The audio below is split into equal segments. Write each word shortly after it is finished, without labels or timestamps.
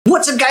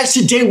What's up, guys?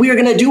 Today we are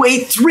gonna do a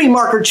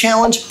 3-marker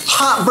challenge,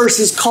 hot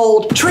versus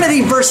cold, Trinity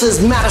versus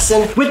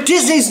Madison, with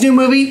Disney's new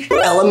movie,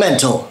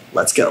 Elemental.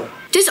 Let's go.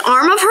 This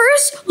arm of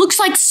hers looks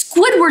like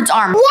Squidward's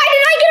arm. Why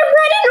did I get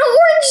red and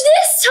orange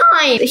this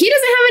time? He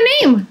doesn't have a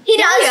name. He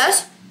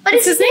does. What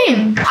is his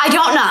name? I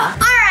don't know. All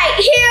right,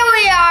 here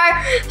we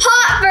are.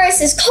 Hot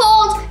versus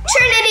cold,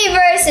 Trinity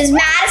versus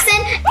Madison,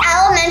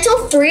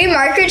 Elemental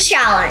 3-marker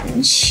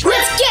challenge.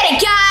 Let's get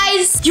it,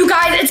 guys. You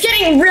guys, it's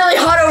getting really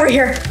hot over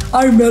here.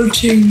 I'm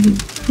melting.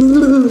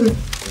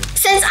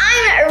 Since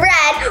I'm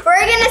red, we're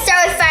gonna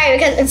start with fire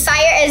because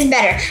fire is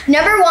better.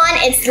 Number 1,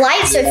 it's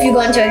light, so if you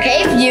go into a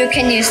cave, you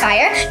can use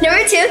fire.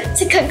 Number 2,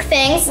 to cook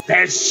things.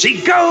 There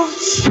she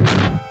goes.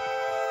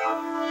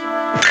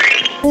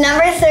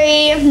 Number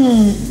 3,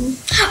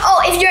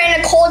 oh, if you're in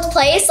a cold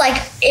place, like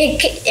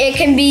it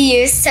can be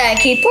used to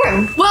keep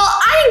warm. Well,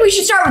 I think we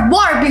should start with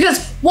water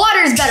because water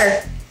is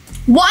better.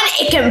 1,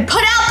 it can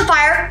put out the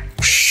fire.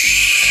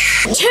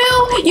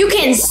 2, you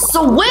can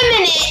swim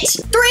in it. 3,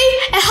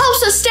 it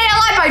helps us stay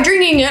alive by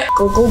drinking it.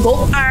 Go, go, go.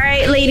 All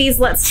right, ladies,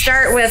 let's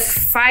start with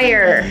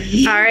fire.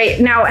 All right,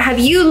 now, have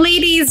you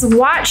ladies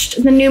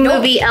watched the new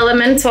movie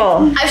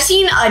Elemental? I've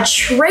seen a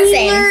trailer.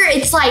 Same.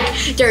 It's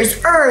like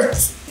there's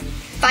earth,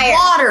 Fire.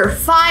 water,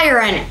 fire,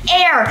 and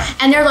air.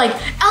 And they're like,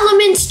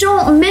 elements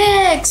don't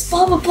mix,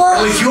 blah, blah,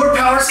 blah. With your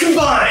powers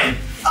combined,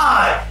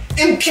 I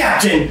am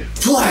Captain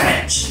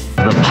Planet.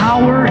 The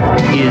power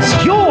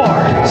is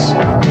yours.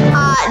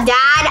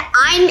 Dad,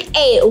 I'm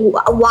 8.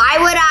 Why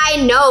would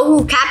I know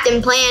who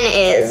Captain Planet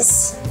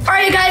is? All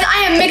right, you guys,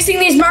 I am mixing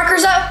these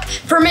markers up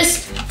for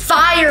Miss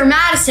Fire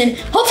Madison.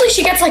 Hopefully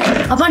she gets like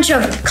a bunch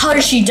of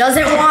colors she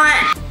doesn't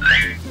want.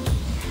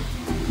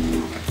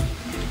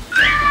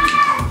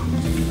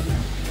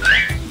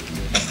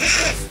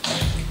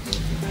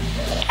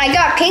 I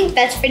got pink.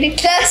 That's pretty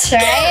close,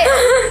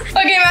 right?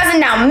 Okay, Madison,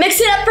 now mix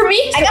it up for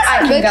me. I got some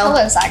can good go.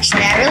 colors,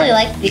 actually. I really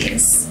like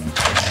these.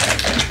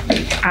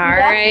 All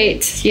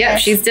right. Yep,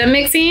 she's done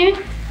mixing.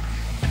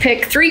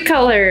 Pick 3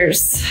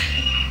 colors.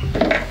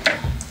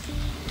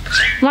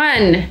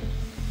 1,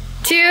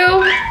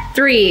 2,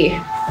 3.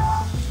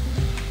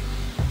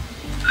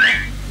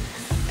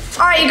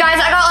 All right, you guys,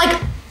 I got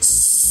like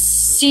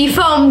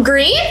seafoam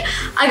green.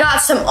 I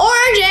got some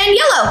orange and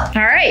yellow.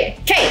 All right.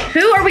 Okay,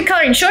 who are we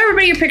coloring? Show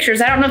everybody your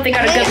pictures. I don't know if they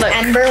got a good look.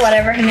 Ember,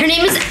 whatever her Her name.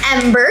 name is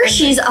Ember.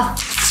 She's a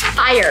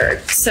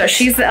fire. So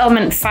she's the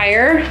element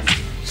fire.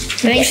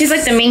 I think she's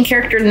like the main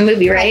character in the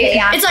movie, right?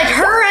 Yeah. It's like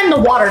her and the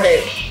water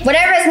dude.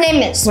 Whatever his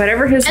name is.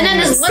 Whatever his And name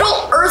then this is.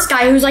 little earth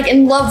guy who's like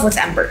in love with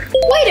Ember.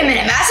 Wait a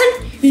minute,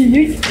 Madison.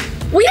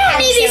 We don't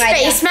need these same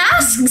idea. face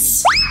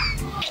masks.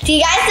 Do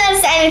you guys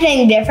notice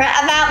anything different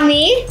about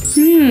me?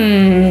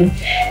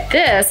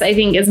 This, I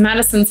think, is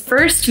Madison's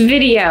first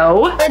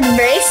video With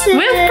braces.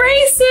 with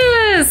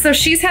braces. So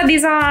she's had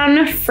these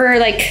on for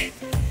like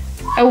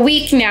a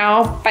week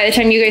now by the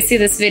time you guys see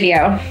this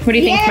video. What do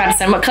you think, Yeah.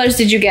 Madison? What colors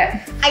did you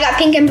get? I got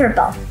pink and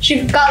purple.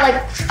 She got like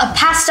a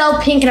pastel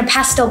pink and a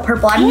pastel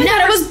purple. Oh my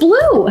God, it was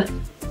blue.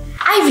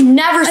 I've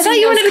never I seen thought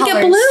you those wanted to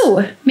get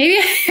colors. blue.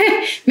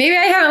 Maybe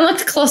I haven't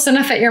looked close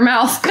enough at your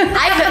mouth.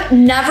 I've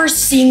never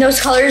seen those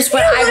colors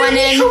when I went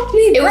in.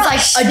 It was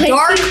like a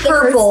dark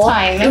purple.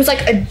 time. It was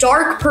like a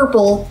dark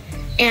purple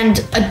and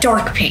a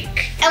dark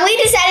pink. And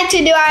we decided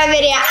to do our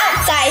video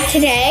outside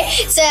today,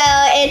 so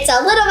it's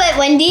a little bit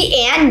windy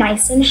and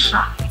nice and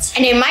hot.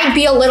 And it might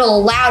be a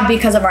little loud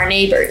because of our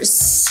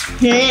neighbors.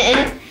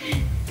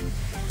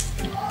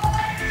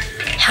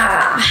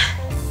 Ha.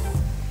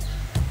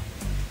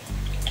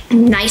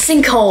 Nice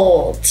and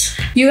cold.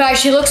 You guys,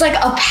 she looks like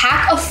a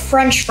pack of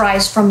French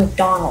fries from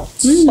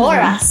McDonald's. For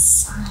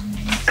us.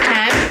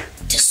 Time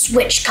to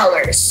switch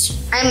colors.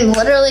 I'm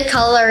literally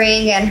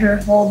coloring in her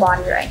whole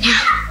body right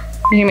now.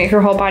 You can make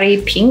her whole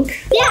body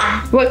pink.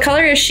 Yeah. What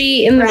color is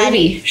she in the Red.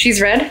 movie?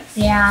 She's red?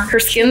 Yeah. Her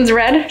skin's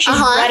red? She's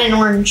red and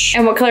orange.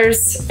 And what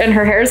colors, and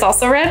her hair is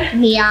also red?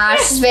 Yeah,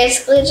 she's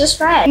basically just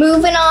red.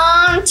 Moving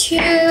on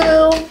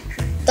to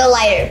the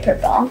lighter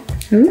purple.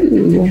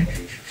 Ooh.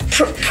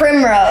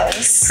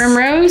 Primrose.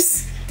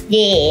 Primrose?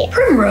 Yeah.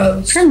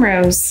 Primrose.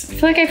 Primrose. I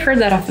feel like I've heard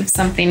that off of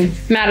something.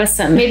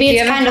 Madison. Maybe do you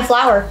it's have kind of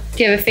flower.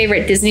 Do you have a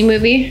favorite Disney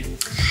movie?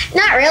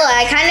 Not really.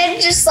 I kind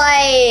of just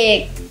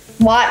like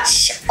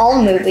watch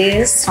all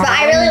movies, but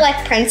I really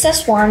like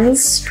princess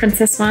ones.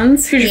 Princess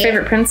ones? Who's your Yeah.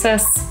 favorite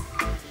princess?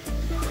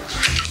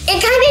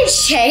 It kind of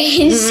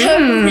changed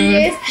over the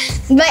years,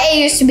 but it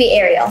used to be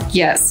Ariel.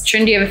 Yes.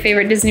 Trin, do you have a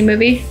favorite Disney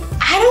movie?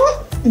 I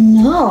don't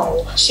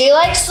know. She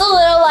likes the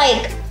little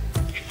like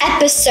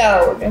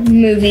episode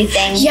movie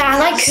thing. Yeah, I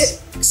like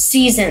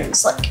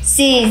seasons. Like,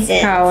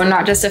 Season. Oh,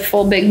 not just a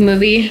full big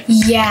movie.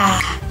 yeah.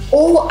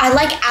 Oh, I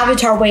like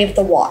Avatar Way of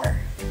the Water.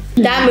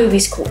 That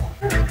movie's cool.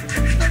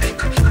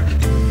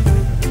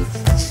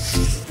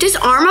 This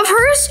arm of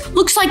hers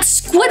looks like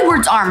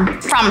Squidward's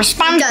arm from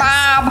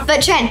SpongeBob.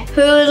 But Trin,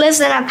 who lives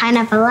in a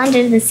pineapple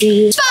under the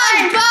sea?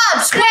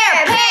 SpongeBob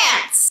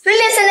SquarePants. Who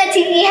lives in a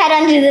tiki head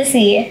under the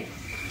sea?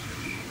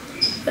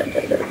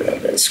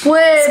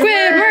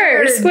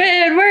 Squidward.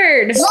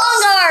 Squidward.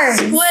 Long arms.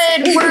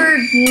 Squidward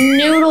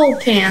noodle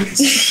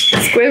pants.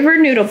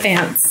 Squidward noodle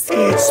pants.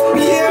 It's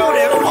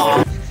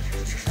beautiful.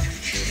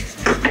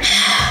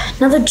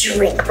 Another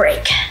drink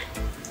break.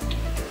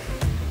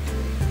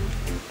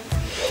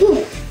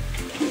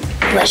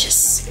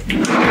 Delicious.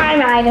 I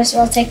might as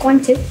well take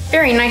one too.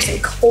 Very nice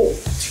and cold.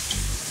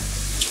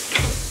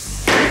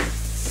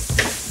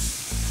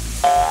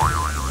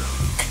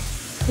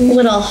 A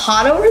little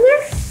hot over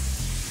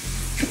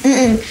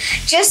there?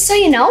 Just so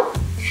you know,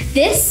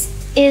 this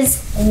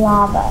is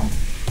lava.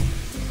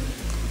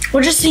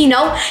 Well, just so you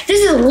know,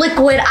 this is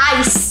liquid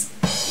ice.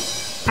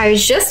 I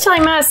was just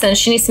telling Madison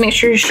she needs to make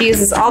sure she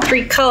uses all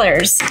 3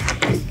 colors.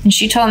 And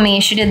she told me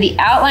she did the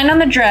outline on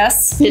the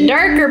dress, the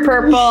darker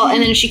purple,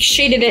 and then she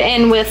shaded it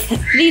in with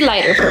the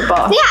lighter purple.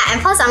 Yeah,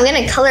 and plus I'm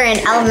gonna color in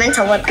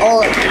elemental with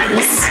all of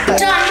these.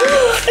 Done.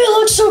 It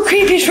looks so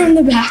creepy from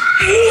the back.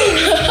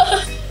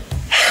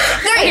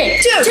 3,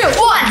 2,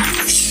 1.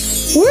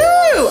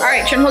 Woo! All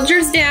right, Trin, hold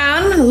yours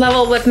down.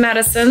 Level with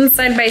Madison,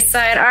 side by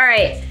side. All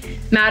right,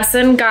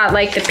 Madison got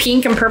like the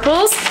pink and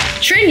purples.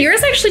 Trin,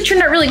 yours actually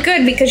turned out really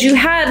good because you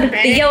had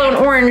the yellow and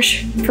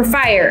orange for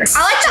fire.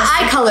 I like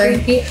the eye color.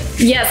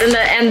 Yes,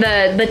 and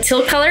the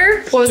teal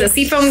color, what was it,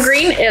 seafoam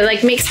green? It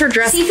like makes her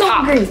dress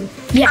pop. green.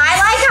 Yeah. I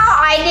like how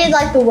I did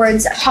like the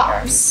words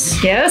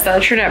hops. Yes,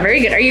 that turned out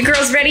very good. Are you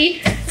girls ready?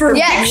 For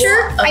Yeah,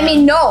 picture? I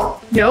mean, no.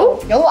 No?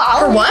 No,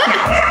 I'll For what?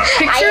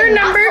 Picture am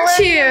not number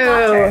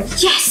coloring 2.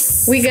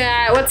 Yes. We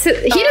got, what's it?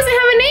 He doesn't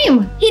have a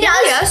name. He does.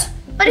 Yes.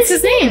 But What's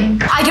his name?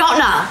 I don't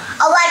know.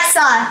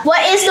 Alexa,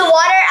 what is the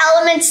water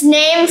element's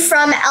name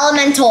from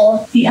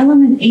elemental? The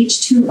element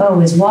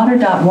H2O is water.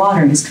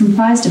 Water is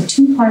comprised of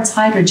 2 parts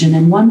hydrogen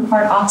and 1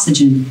 part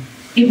oxygen.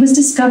 It was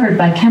discovered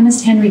by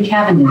chemist Henry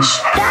Cavendish.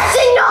 That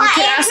did not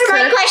could ask answer my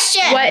her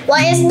question.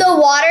 what- is the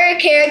water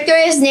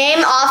character's name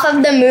off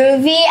of the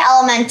movie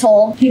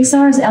Elemental?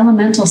 Pixar's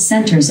Elemental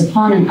centers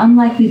upon an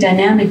unlikely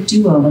dynamic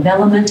duo of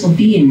elemental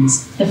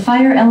beings, the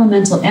fire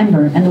elemental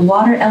Ember and the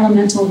water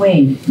elemental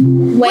Wade.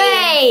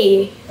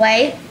 Way.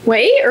 Wait.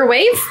 Wait or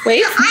wave?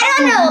 Wave? I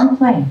don't know.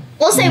 Play.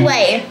 We'll say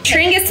wait.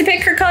 Trin gets to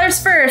pick her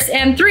colors first.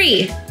 And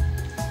 3,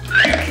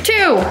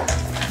 2,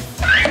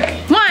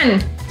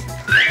 1.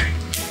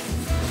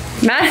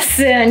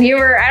 Madison, you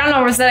were, I don't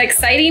know, was that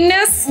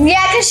excitingness?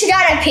 Yeah, because she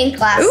got a pink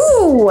glass.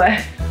 Ooh,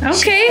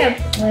 okay.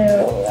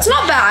 It's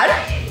not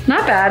bad.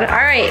 Not bad. All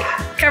right,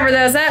 cover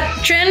those up.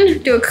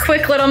 Trin, do a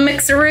quick little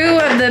mixeroo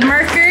of the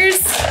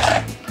markers.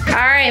 All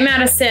right,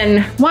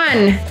 Madison.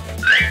 1,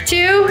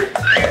 2,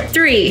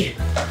 3.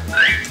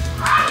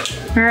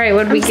 All right,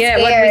 what did we get?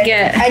 What did we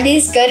get? Are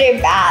these good or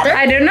bad?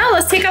 I don't know.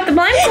 Let's take out the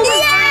blindfold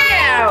and find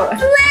out.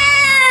 Blue!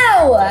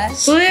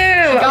 Blue.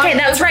 Okay,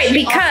 that's right,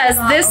 because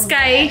this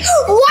guy.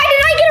 Why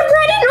did I get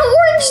red and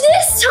orange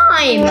this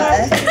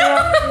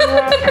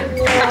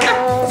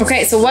time?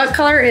 Okay, so what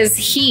color is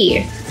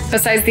he?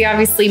 Besides the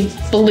obviously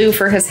blue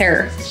for his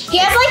hair. He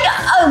has like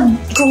a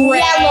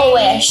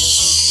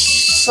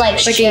yellowish,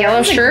 like a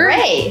yellow shirt?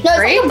 Gray. No, it's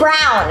Gray? like a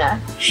brown.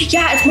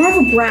 Yeah, it's more of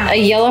a brown. A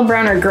yellow,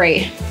 brown, or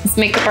gray. Let's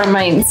make up our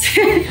minds.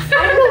 I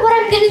don't know what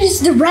I'm gonna use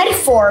the red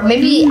for.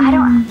 Maybe I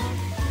don't.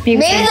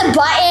 Maybe the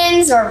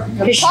buttons or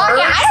the His pocket.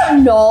 shirt? I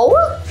don't know.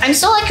 I'm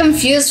still like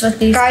confused with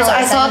these Guys, I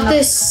colors. thought don't know.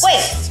 this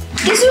Wait,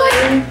 these are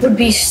like would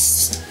be.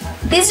 these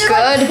are good,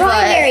 like but-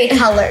 primary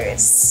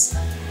colors.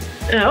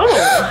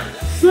 Oh.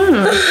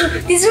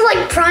 These are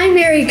like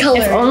primary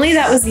colors. If only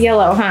that was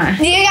yellow, huh?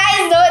 Do you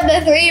guys know what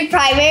the 3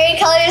 primary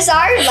colors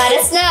are? Let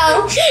us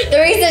know. The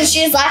reason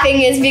she's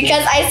laughing is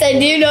because I said,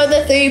 do you know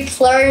the 3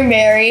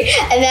 primary?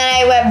 And then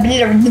I went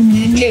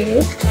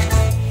blue.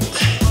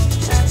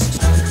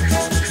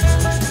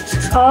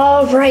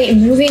 All right,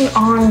 moving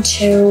on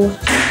to.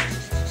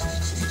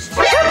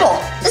 Purple.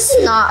 This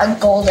is not a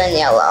golden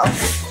yellow.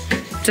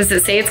 Does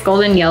it say it's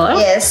golden yellow?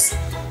 Yes.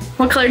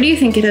 What color do you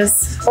think it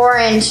is?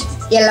 Orange.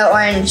 Yellow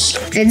orange.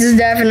 It's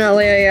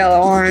definitely a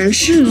yellow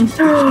orange.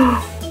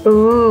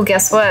 Ooh,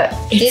 guess what?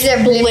 These are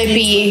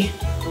Blippi.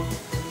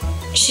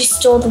 She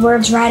stole the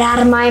words right out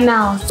of my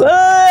mouth.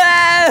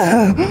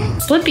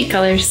 Flippy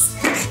colors.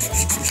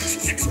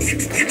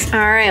 All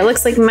right,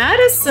 looks like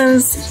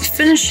Madison's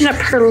finishing up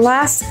her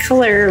last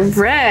color,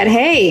 red.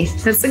 Hey,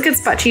 that's a good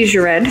spot to use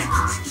your red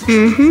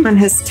on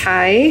his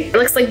tie. It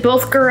looks like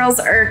both girls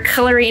are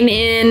coloring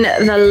in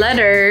the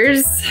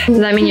letters. Does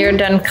that mean you're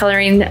done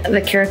coloring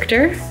the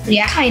character?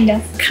 Yeah, kind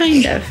of.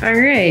 Kind of, all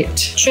right.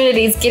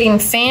 Trinity's getting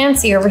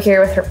fancy over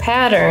here with her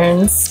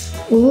patterns.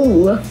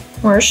 Ooh.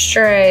 More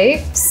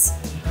stripes.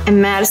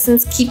 And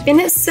Madison's keeping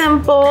it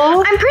simple.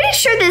 I'm pretty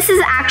sure this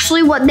is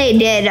actually what they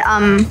did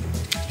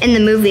in the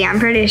movie. I'm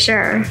pretty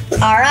sure.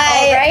 All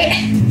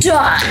right.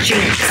 Done. 3,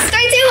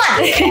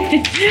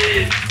 2,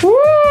 1.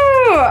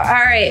 Woo!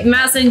 All right,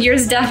 Madison,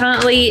 yours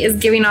definitely is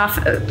giving off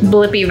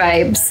Blippi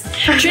vibes.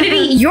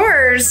 Trinity,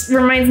 yours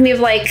reminds me of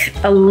like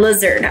a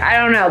lizard. I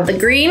don't know, the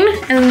green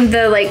and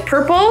the like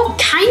purple.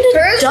 Kind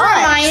of Hers does.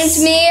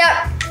 reminds me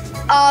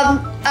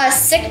of a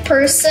sick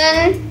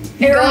person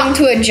going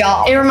to a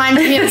job. It reminds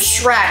me of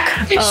Shrek.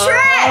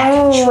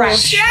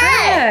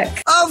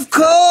 Shrek. Of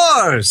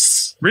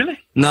course! Really?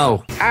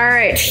 No. All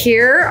right,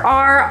 here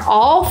are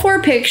all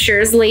 4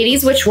 pictures.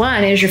 Ladies, which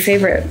one is your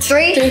favorite?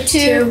 3,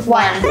 2,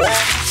 1.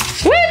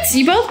 What?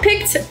 You both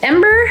picked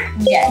Ember?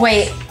 Yes.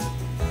 Wait.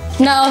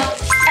 No.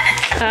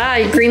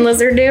 Green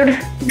lizard dude.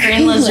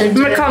 Green lizard.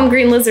 I'm gonna call him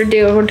Green Lizard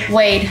dude.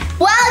 Wade.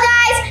 Well,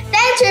 guys,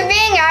 thanks for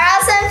being our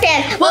awesome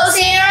fans. We'll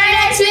see you in our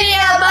next video.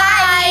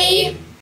 Bye.